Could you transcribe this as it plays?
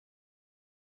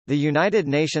The United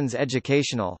Nations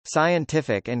Educational,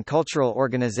 Scientific and Cultural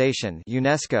Organization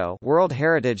 (UNESCO) World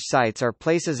Heritage Sites are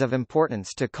places of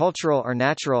importance to cultural or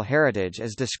natural heritage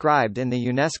as described in the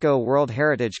UNESCO World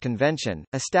Heritage Convention,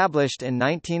 established in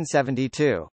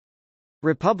 1972.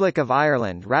 Republic of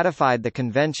Ireland ratified the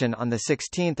convention on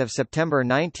 16 September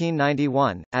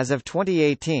 1991. As of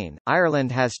 2018,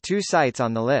 Ireland has 2 sites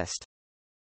on the list.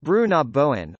 Brú na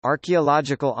Bóin,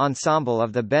 archaeological ensemble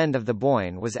of the Bend of the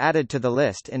Boyne, was added to the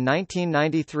list in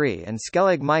 1993 and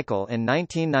Skellig Michael in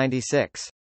 1996.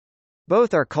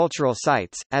 Both are cultural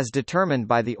sites, as determined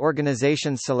by the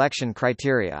organization's selection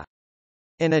criteria.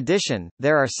 In addition,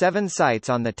 there are 7 sites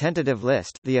on the tentative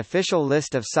list, the official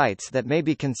list of sites that may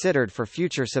be considered for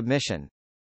future submission.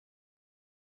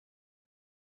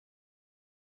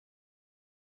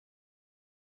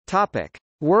 Topic: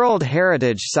 World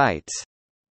Heritage Sites.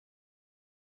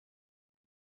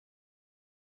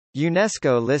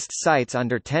 UNESCO lists sites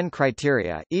under 10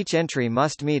 criteria. Each entry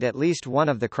must meet at least one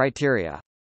of the criteria.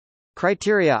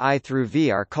 Criteria I through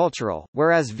V are cultural,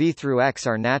 whereas V through X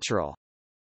are natural.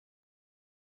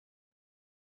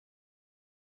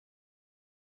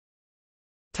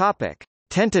 Topic: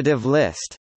 Tentative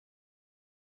list.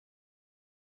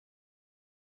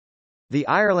 The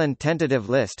Ireland tentative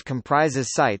list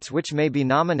comprises sites which may be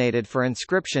nominated for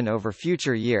inscription over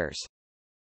future years.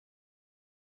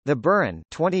 The Burren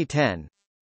 2010,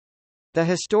 the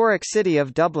Historic City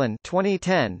of Dublin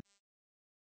 2010,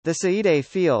 the Saide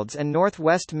Fields and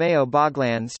Northwest Mayo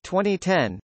Boglands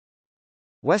 2010,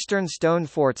 Western Stone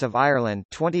Forts of Ireland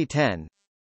 2010,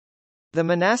 the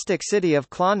Monastic City of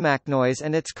Clonmacnoise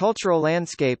and its Cultural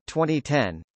Landscape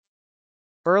 2010,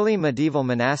 Early Medieval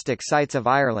Monastic Sites of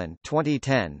Ireland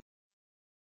 2010.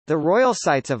 The Royal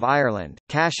Sites of Ireland,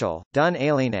 Cashel, Dun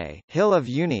Éileanna, Hill of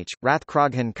Unich,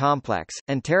 Rathcroghan Complex,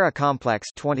 and Tara Complex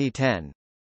 2010.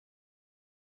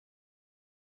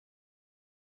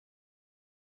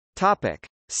 Topic.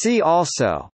 See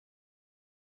also: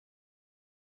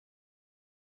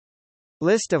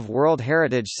 List of World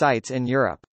Heritage Sites in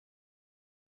Europe.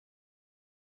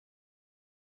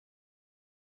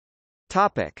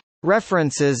 Topic.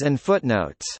 References and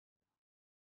footnotes.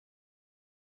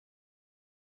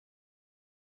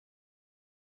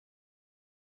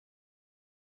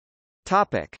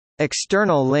 Topic: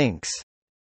 External links.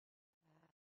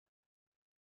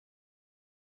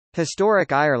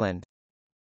 Historic Ireland,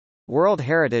 World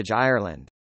Heritage Ireland.